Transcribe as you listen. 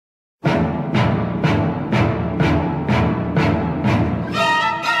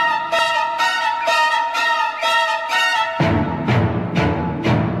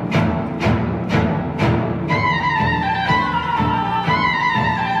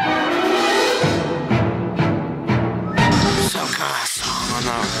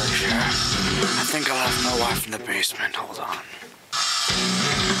think I'll have my wife in the basement. Hold on.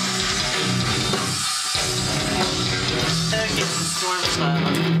 Get some storm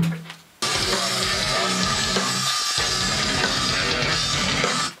cloud.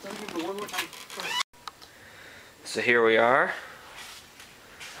 So here we are,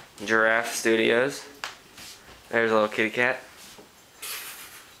 Giraffe Studios. There's a little kitty cat.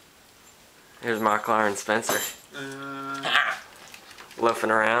 Here's Marklar and Spencer.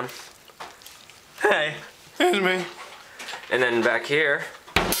 Loafing around. Hey, It's me. And then back here,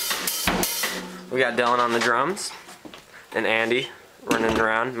 we got Dylan on the drums, and Andy running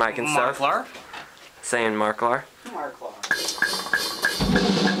around, mic and stuff. Marklar. Saying Marklar. Marklar.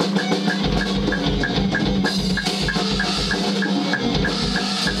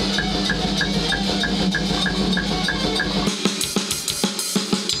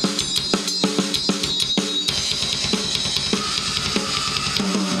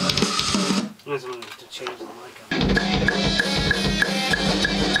 I just wanted to change the mic up.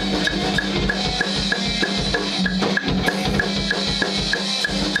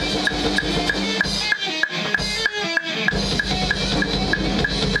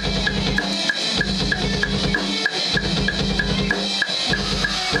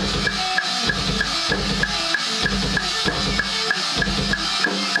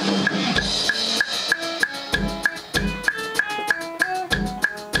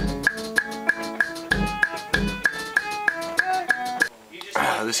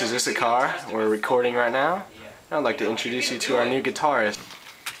 This is Issachar. We're recording right now. I'd like to introduce you to our new guitarist.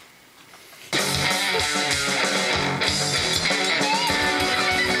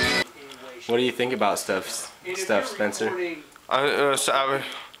 What do you think about stuff, Spencer? Huh?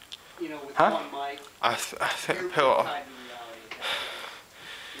 I think Pill.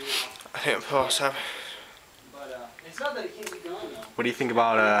 I think Pill's happy. What do you think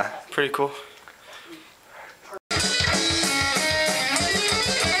about Pretty cool.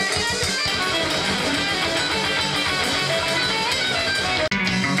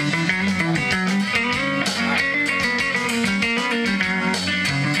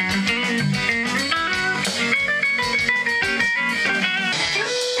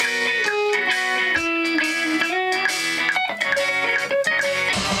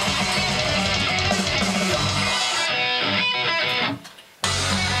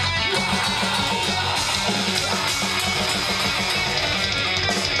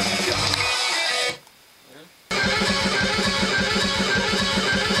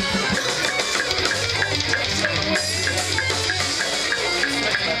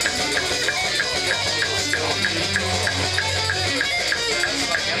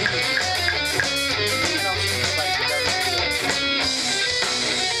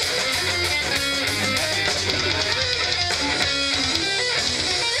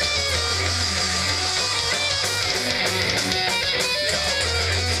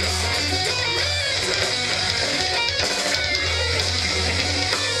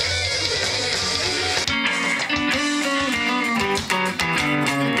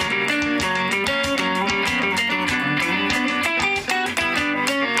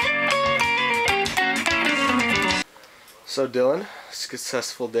 So Dylan,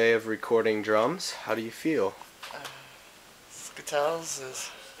 successful day of recording drums. How do you feel? Guitars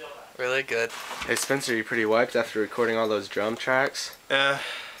is really good. Hey Spencer, you pretty wiped after recording all those drum tracks? Yeah.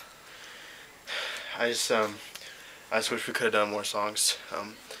 I just wish we could have done more songs.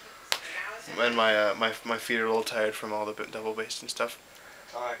 And my feet are a little tired from all the double bass and stuff.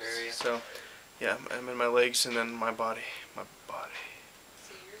 Oh, I hear you. So, yeah, I'm in my legs and then my body. My body.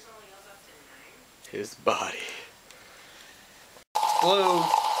 His body. Blue.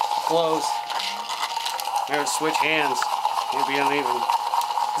 Blows. I gotta switch hands. Can't be uneven.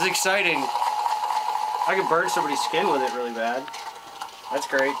 It's exciting. I could burn somebody's skin with it really bad. That's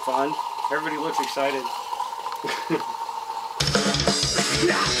great. Fun. Everybody looks excited.